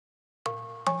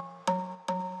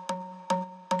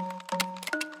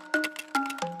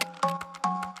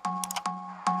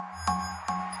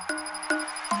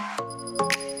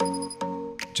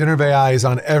Generative AI is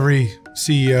on every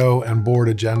CEO and board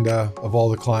agenda of all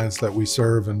the clients that we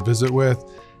serve and visit with.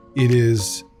 It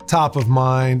is top of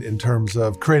mind in terms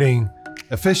of creating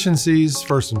efficiencies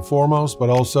first and foremost, but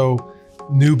also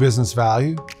new business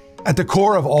value. At the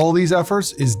core of all these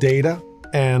efforts is data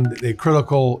and the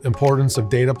critical importance of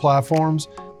data platforms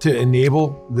to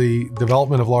enable the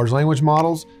development of large language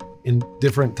models in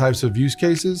different types of use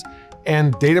cases.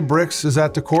 And Databricks is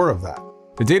at the core of that.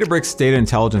 The Databricks data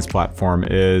intelligence platform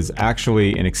is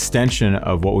actually an extension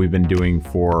of what we've been doing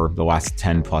for the last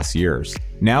 10 plus years.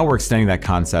 Now we're extending that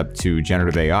concept to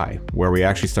generative AI, where we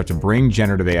actually start to bring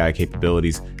generative AI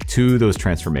capabilities to those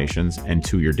transformations and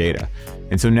to your data.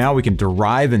 And so now we can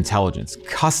derive intelligence,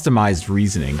 customized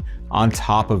reasoning on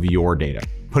top of your data.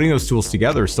 Putting those tools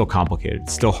together is still complicated,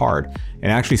 it's still hard.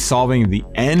 And actually solving the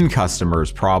end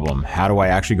customer's problem, how do I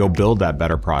actually go build that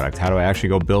better product? How do I actually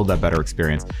go build that better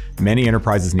experience? Many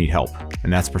enterprises need help,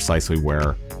 and that's precisely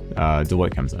where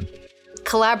Deloitte comes in.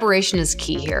 Collaboration is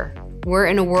key here. We're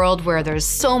in a world where there's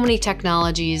so many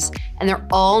technologies, and they're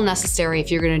all necessary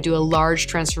if you're going to do a large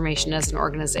transformation as an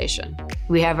organization.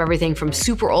 We have everything from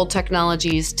super old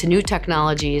technologies to new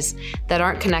technologies that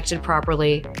aren't connected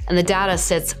properly, and the data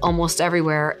sits almost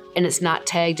everywhere, and it's not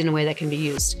tagged in a way that can be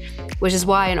used, which is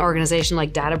why an organization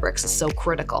like Databricks is so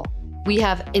critical. We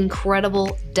have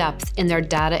incredible depth in their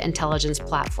data intelligence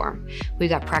platform.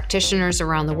 We've got practitioners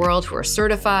around the world who are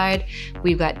certified.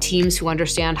 We've got teams who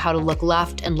understand how to look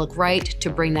left and look right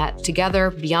to bring that together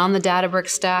beyond the Databricks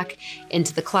stack,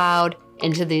 into the cloud,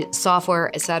 into the software,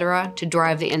 et cetera, to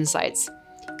drive the insights.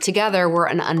 Together, we're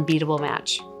an unbeatable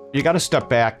match. You got to step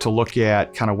back to look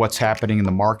at kind of what's happening in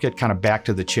the market, kind of back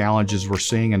to the challenges we're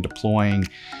seeing and deploying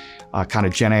kind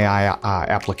of GenAI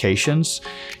applications.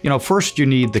 First you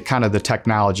need the kind of the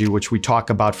technology, which we talk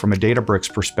about from a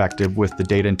Databricks perspective with the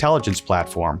data intelligence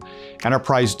platform,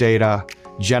 enterprise data,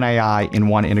 GenAI in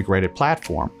one integrated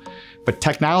platform. But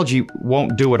technology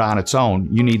won't do it on its own.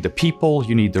 You need the people,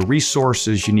 you need the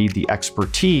resources, you need the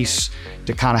expertise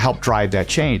to kind of help drive that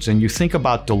change. And you think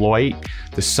about Deloitte,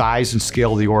 the size and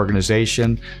scale of the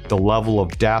organization, the level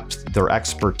of depth, their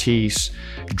expertise,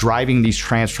 driving these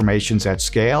transformations at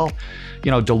scale.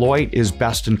 Deloitte is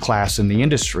best in class in the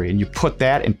industry. And you put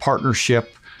that in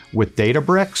partnership with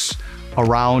Databricks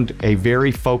around a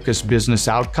very focused business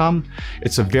outcome.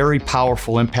 It's a very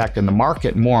powerful impact in the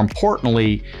market. More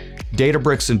importantly,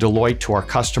 Databricks and Deloitte to our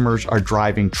customers are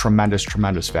driving tremendous,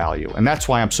 tremendous value. And that's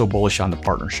why I'm so bullish on the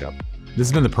partnership. This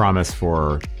has been the promise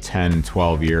for 10,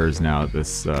 12 years now.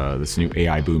 This new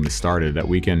AI boom has started, that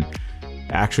we can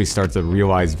actually start to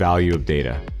realize value of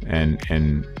data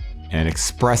and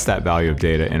express that value of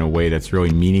data in a way that's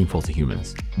really meaningful to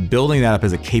humans. Building that up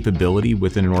as a capability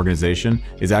within an organization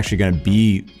is actually going to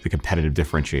be the competitive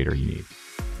differentiator you need.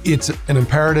 It's an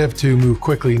imperative to move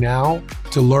quickly now,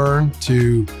 to learn,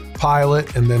 to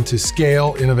pilot, and then to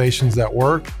scale innovations that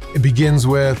work. It begins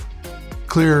with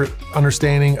clear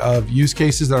understanding of use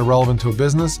cases that are relevant to a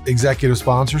business, executive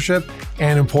sponsorship,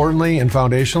 and importantly and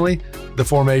foundationally, the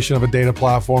formation of a data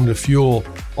platform to fuel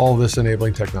all of this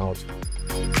enabling technology.